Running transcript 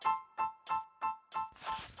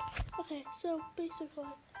Okay, so basically,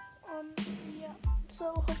 yeah.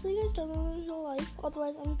 So hopefully you guys don't know in real life.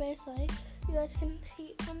 Otherwise, I'm very sorry. You guys can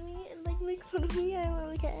hate on me and like make fun of me. I don't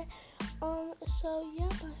really care. So yeah,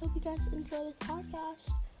 but I hope you guys enjoy this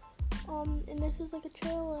podcast. And this is like a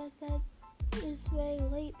trailer that is very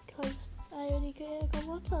late because I already created a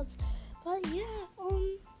couple episodes. But yeah,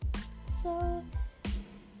 so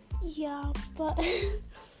yeah, but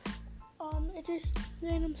it's just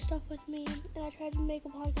random stuff with me, and I try to make a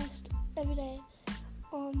podcast every day.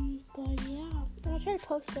 But yeah, and I try to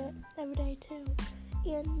post it every day too,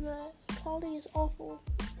 and the quality is awful,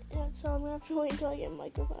 and so I'm gonna have to wait until I get a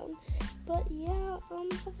microphone. But yeah,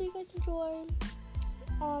 hopefully you guys enjoy,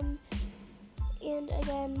 and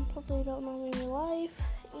again, hopefully you don't know me in real life,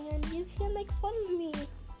 and you can make fun of me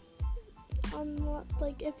on,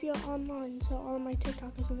 like, if you're online, so on my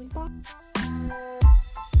TikTok or something. Bye.